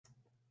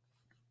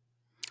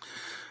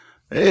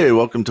Hey,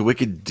 welcome to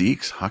Wicked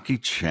Deke's Hockey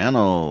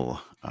Channel.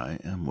 I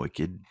am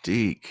Wicked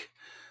Deke.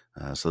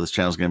 So this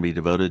channel is going to be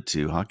devoted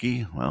to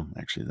hockey. Well,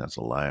 actually, that's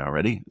a lie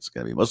already. It's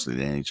going to be mostly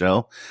the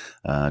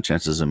NHL.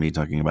 Chances of me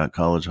talking about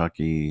college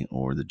hockey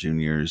or the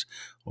juniors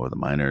or the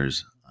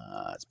minors,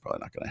 it's probably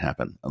not going to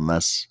happen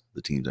unless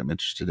the teams I'm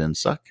interested in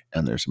suck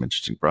and there's some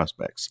interesting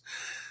prospects.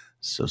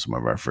 So some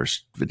of our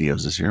first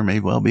videos this year may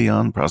well be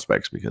on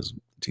prospects because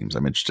the teams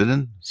I'm interested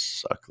in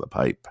suck the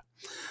pipe.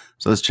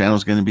 So this channel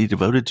is going to be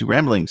devoted to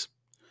ramblings,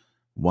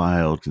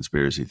 wild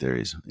conspiracy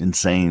theories,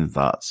 insane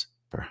thoughts,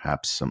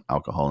 perhaps some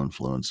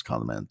alcohol-influenced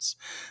comments.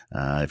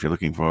 If you're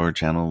looking for a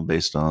channel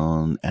based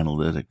on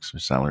analytics or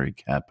salary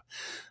cap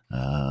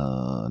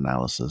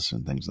analysis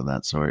and things of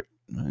that sort,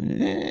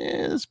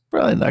 it's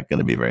probably not going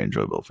to be very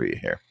enjoyable for you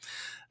here.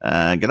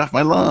 Get off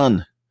my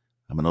lawn.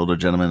 I'm an older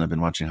gentleman. I've been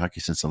watching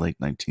hockey since the late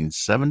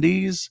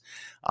 1970s.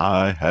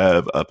 I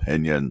have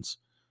opinions.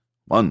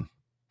 1,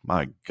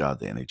 my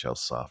God, the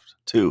NHL's soft.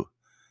 2,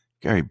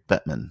 Gary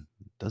Bettman.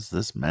 Does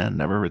this man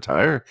never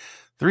retire?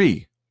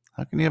 3,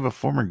 how can you have a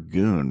former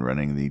goon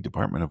running the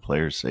Department of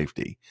Player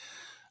Safety?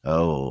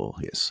 Oh,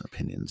 yes,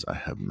 opinions. I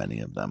have many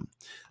of them.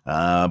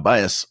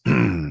 Bias.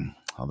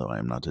 Although I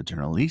am not a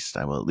journalist,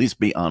 I will at least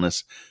be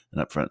honest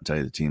and upfront and tell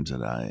you the teams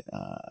that I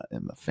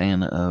am a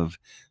fan of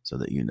so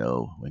that you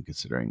know when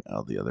considering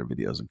all the other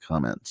videos and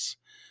comments.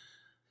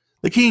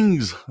 The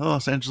Kings, the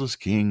Los Angeles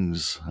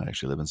Kings. I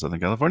actually live in Southern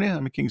California.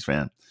 I'm a Kings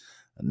fan.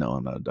 No,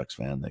 I'm not a Ducks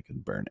fan. They can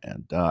burn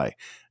and die.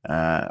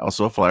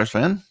 Also a Flyers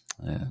fan.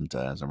 And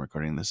as I'm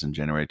recording this in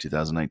January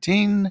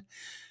 2019,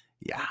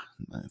 yeah,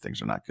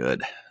 things are not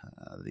good.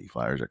 The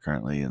Flyers are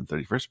currently in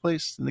 31st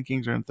place, and the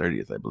Kings are in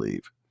 30th, I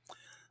believe.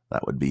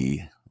 That would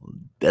be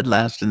dead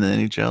last in the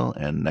NHL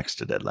and next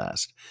to dead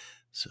last.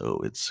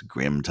 So it's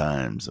grim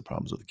times. The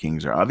problems with the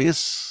Kings are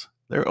obvious.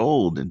 They're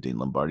old, and Dean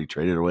Lombardi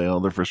traded away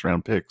all their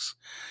first-round picks.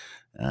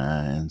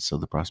 And so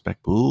the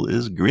prospect pool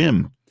is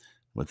grim.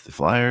 With the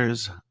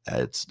Flyers,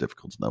 it's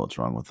difficult to know what's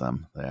wrong with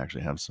them. They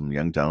actually have some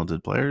young,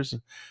 talented players,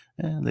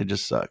 and they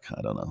just suck.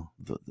 I don't know.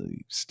 The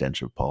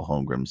stench of Paul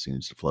Holmgren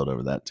seems to float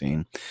over that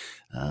team,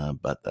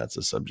 but that's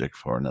a subject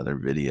for another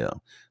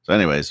video. So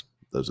anyways,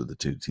 those are the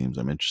two teams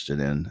I'm interested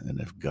in,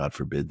 and if, God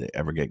forbid, they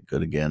ever get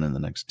good again in the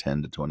next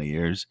 10 to 20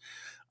 years,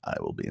 I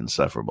will be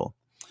insufferable.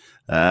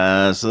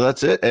 So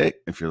that's it. Hey,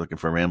 if you're looking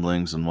for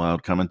ramblings and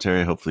wild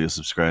commentary, hopefully you'll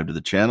subscribe to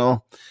the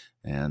channel.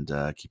 And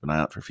keep an eye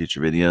out for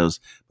future videos.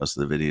 Most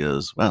of the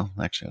videos, well,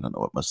 actually, I don't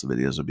know what most of the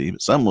videos will be, but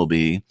some will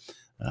be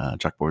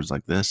chalkboards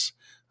like this.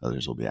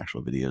 Others will be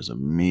actual videos of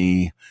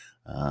me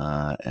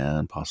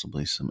and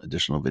possibly some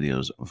additional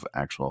videos of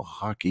actual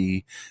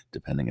hockey,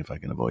 depending if I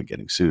can avoid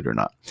getting sued or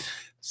not.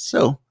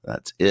 So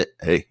that's it.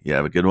 Hey, you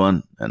have a good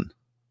one, and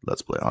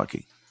let's play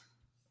hockey.